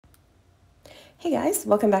Hey guys,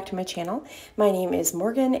 welcome back to my channel. My name is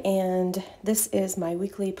Morgan and this is my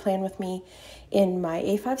weekly plan with me in my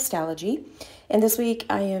A5 Stalogy. And this week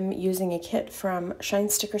I am using a kit from Shine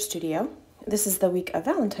Sticker Studio. This is the week of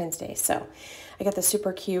Valentine's Day, so I got the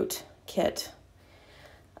super cute kit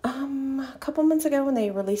a couple months ago when they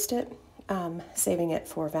released it, saving it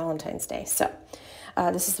for Valentine's Day. So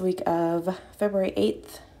this is the week of February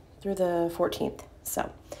 8th through the 14th.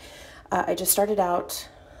 So I just started out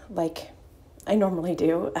like I normally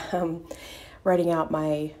do, marking out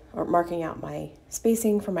my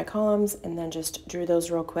spacing for my columns, and then just drew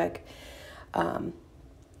those real quick. And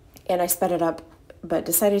I sped it up, but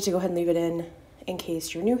decided to go ahead and leave it in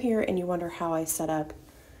case you're new here and you wonder how I set up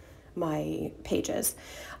my pages.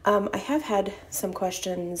 I have had some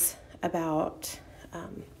questions about,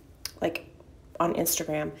 like on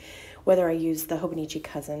Instagram, whether I use the Hobonichi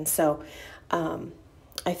cousin. So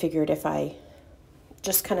I figured if I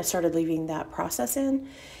just kind of started leaving that process in,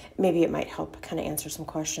 maybe it might help kind of answer some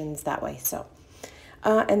questions that way. So,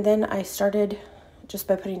 and then I started just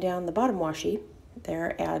by putting down the bottom washi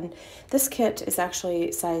there, and this kit is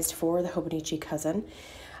actually sized for the Hobonichi cousin,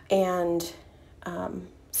 and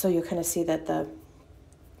so you'll kind of see that the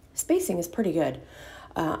spacing is pretty good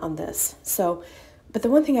on this. So, but the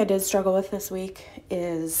one thing I did struggle with this week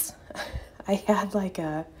is I had like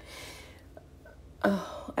a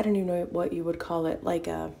I don't even know what you would call it, like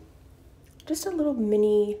just a little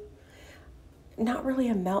mini, not really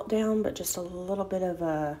a meltdown, but just a little bit of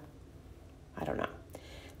a, I don't know.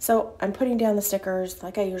 So I'm putting down the stickers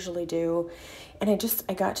like I usually do, and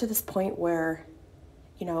I got to this point where,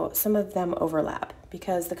 you know, some of them overlap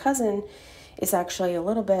because the cousin is actually a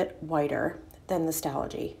little bit wider than the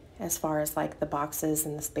Stalogy as far as like the boxes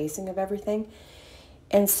and the spacing of everything.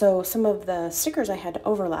 And so some of the stickers I had to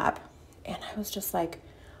overlap, and I was just like,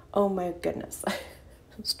 oh my goodness,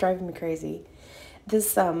 it's driving me crazy.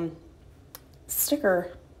 This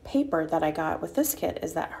sticker paper that I got with this kit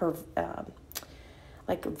is that her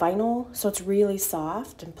like vinyl, so it's really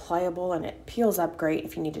soft and pliable, and it peels up great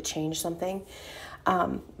if you need to change something.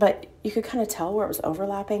 But you could kind of tell where it was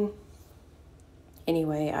overlapping.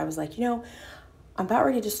 Anyway, I was like, you know, I'm about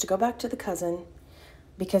ready just to go back to the cousin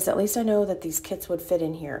because at least I know that these kits would fit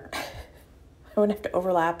in here. I wouldn't have to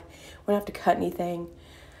overlap, wouldn't have to cut anything.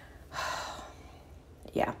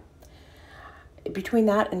 Yeah. Between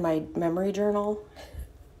that and my memory journal,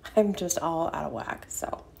 I'm just all out of whack.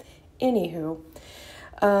 So, anywho,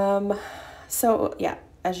 so yeah,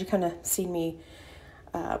 as you kind of seen me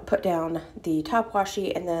put down the top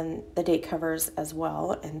washi and then the date covers as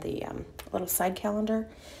well, and the little side calendar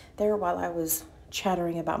there while I was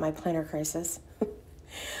chattering about my planner crisis.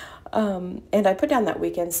 And I put down that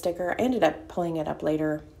weekend sticker. I ended up pulling it up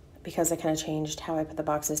later because I kind of changed how I put the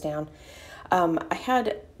boxes down. I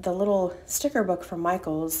had the little sticker book from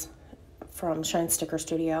Michael's from Shine Sticker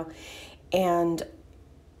Studio, and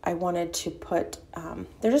I wanted to put,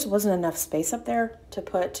 there just wasn't enough space up there to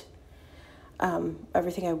put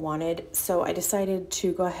everything I wanted, so I decided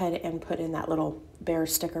to go ahead and put in that little bear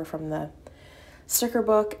sticker from the sticker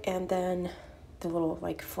book, and then the little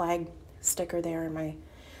like flag sticker there in my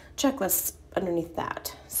checklist underneath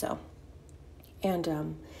that. So,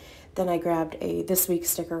 and then I grabbed a this week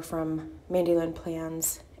sticker from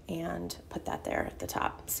MandyLynnPlans and put that there at the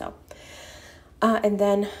top. So, and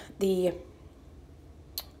then the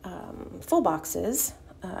full boxes,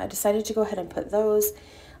 I decided to go ahead and put those.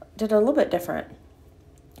 Did a little bit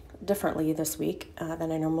differently this week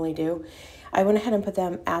than I normally do. I went ahead and put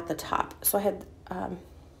them at the top. So I had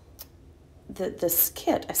this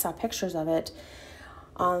kit. I saw pictures of it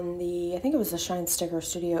on the, I think it was the Shine Sticker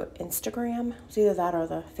Studio Instagram. It was either that or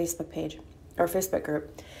the Facebook page or Facebook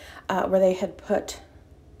group, where they had put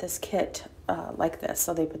this kit like this.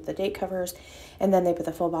 So they put the date covers and then they put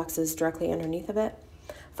the full boxes directly underneath of it,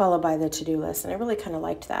 followed by the to-do list. And I really kind of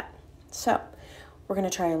liked that. So we're going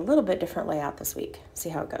to try a little bit different layout this week, see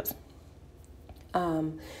how it goes.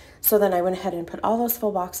 So then I went ahead and put all those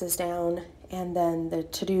full boxes down, and then the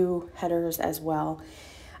to-do headers as well.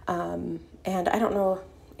 And I don't know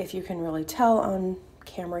if you can really tell on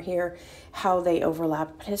camera here how they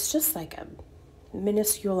overlap, but it's just like a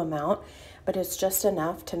minuscule amount, but it's just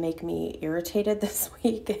enough to make me irritated this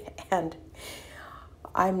week. And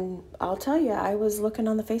I'll tell you, I was looking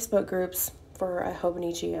on the Facebook groups for a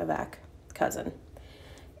Hobonichi Avec cousin.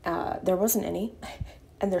 There wasn't any,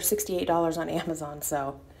 and they're $68 on Amazon,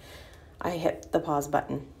 so I hit the pause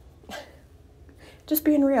button. Just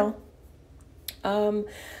being real.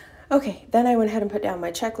 Okay, then I went ahead and put down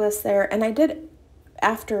my checklist there, and I did,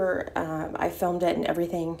 after I filmed it and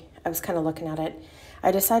everything, I was kind of looking at it,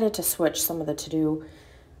 I decided to switch some of the to-do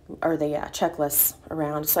or the checklists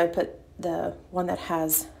around. So I put the one that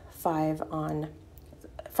has 5 on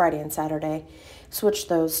Friday and Saturday, switched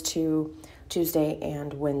those to Tuesday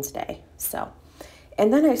and Wednesday. So,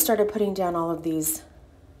 and then I started putting down all of these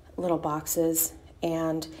little boxes,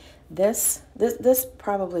 and this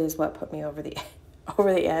probably is what put me over the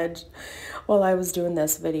over the edge while I was doing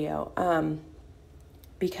this video,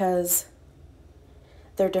 because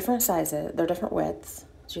they're different sizes, they're different widths,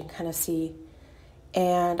 as you can kind of see,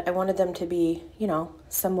 and I wanted them to be, you know,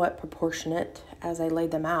 somewhat proportionate as I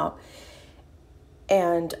laid them out,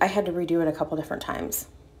 and I had to redo it a couple different times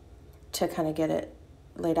to kind of get it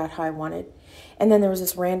laid out how I wanted. And then there was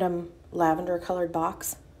this random lavender colored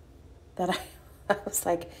box that I was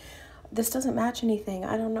like, this doesn't match anything,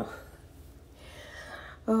 I don't know.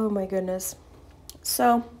 Oh my goodness.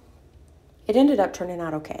 So it ended up turning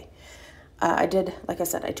out okay. I did, like I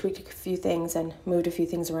said, I tweaked a few things and moved a few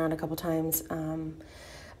things around a couple times.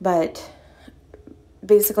 But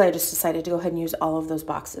basically I just decided to go ahead and use all of those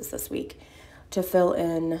boxes this week to fill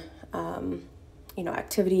in, you know,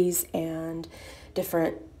 activities and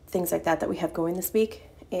different things like that we have going this week.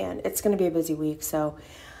 And it's going to be a busy week, so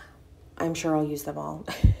I'm sure I'll use them all.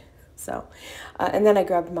 So, and then I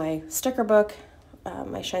grabbed my sticker book,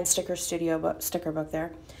 my Shine Sticker Studio sticker book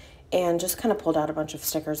there, and just kind of pulled out a bunch of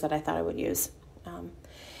stickers that I thought I would use.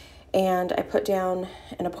 And I put down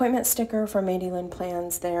an appointment sticker for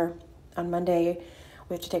MandyLynnPlans there. On Monday,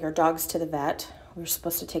 we have to take our dogs to the vet. We were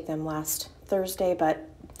supposed to take them last Thursday, but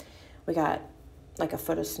we got like a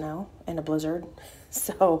foot of snow and a blizzard,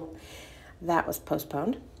 so that was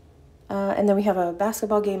postponed. And then we have a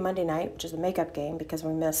basketball game Monday night, which is a makeup game because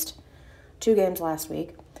we missed 2 games last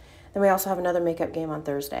week. Then we also have another makeup game on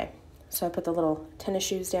Thursday. So I put the little tennis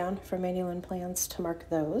shoes down for MandyLynnPlans to mark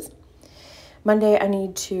those. Monday I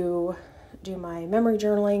need to do my memory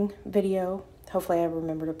journaling video. Hopefully I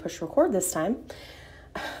remember to push record this time.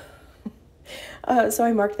 So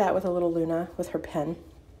I marked that with a little Luna with her pen.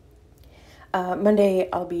 Monday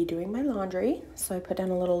I'll be doing my laundry, so I put down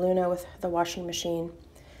a little Luna with the washing machine.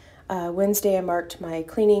 Wednesday I marked my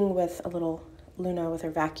cleaning with a little Luna with her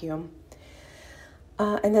vacuum.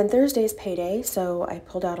 And then Thursday's payday, so I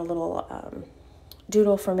pulled out a little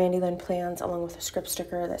doodle for MandyLynnPlans along with a script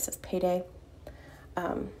sticker that says payday.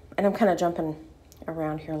 And I'm kind of jumping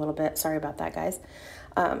around here a little bit. Sorry about that, guys.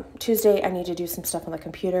 Tuesday I need to do some stuff on the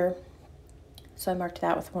computer. So I marked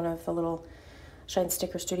that with one of the little Shine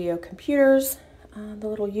Sticker Studio computers, the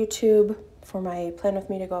little YouTube for my Plan With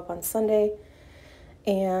Me to go up on Sunday,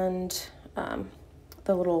 and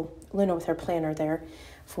the little Luna with her planner there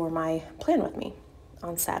for my Plan With Me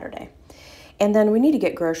on Saturday. And then we need to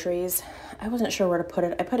get groceries. I wasn't sure where to put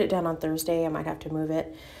it. I put it down on Thursday. I might have to move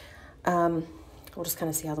it. We'll just kind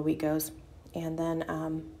of see how the week goes. And then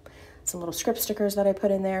some little script stickers that I put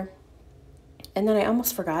in there. And then I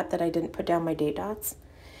almost forgot that I didn't put down my date dots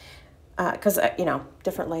because, you know,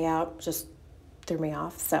 different layout just threw me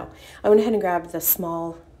off. So I went ahead and grabbed the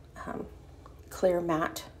small clear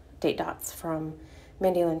matte date dots from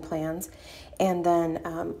MandyLynnPlans, and then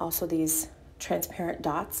also these transparent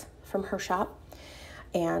dots from her shop.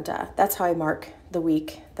 And that's how I mark the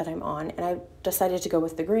week that I'm on. And I decided to go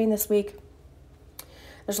with the green this week.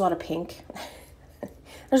 There's a lot of pink.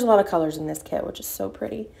 There's a lot of colors in this kit, which is so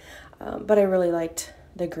pretty. But I really liked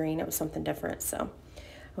the green. It was something different. So I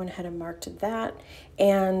went ahead and marked that.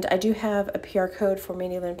 And I do have a PR code for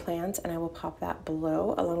MandyLynnPlans, and I will pop that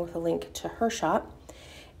below along with a link to her shop.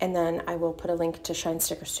 And then I will put a link to Shine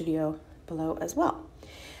Sticker Studio below as well.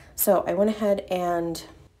 So I went ahead and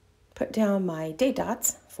put down my date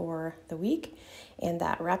dots for the week, and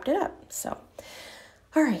that wrapped it up. So,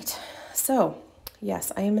 all right. So,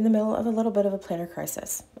 yes, I am in the middle of a little bit of a planner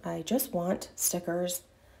crisis. I just want stickers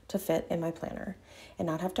to fit in my planner and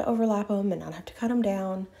not have to overlap them and not have to cut them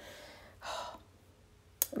down.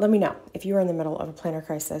 Let me know if you are in the middle of a planner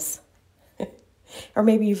crisis or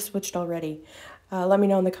maybe you've switched already. Let me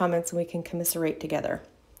know in the comments and we can commiserate together.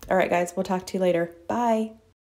 All right, guys, we'll talk to you later. Bye.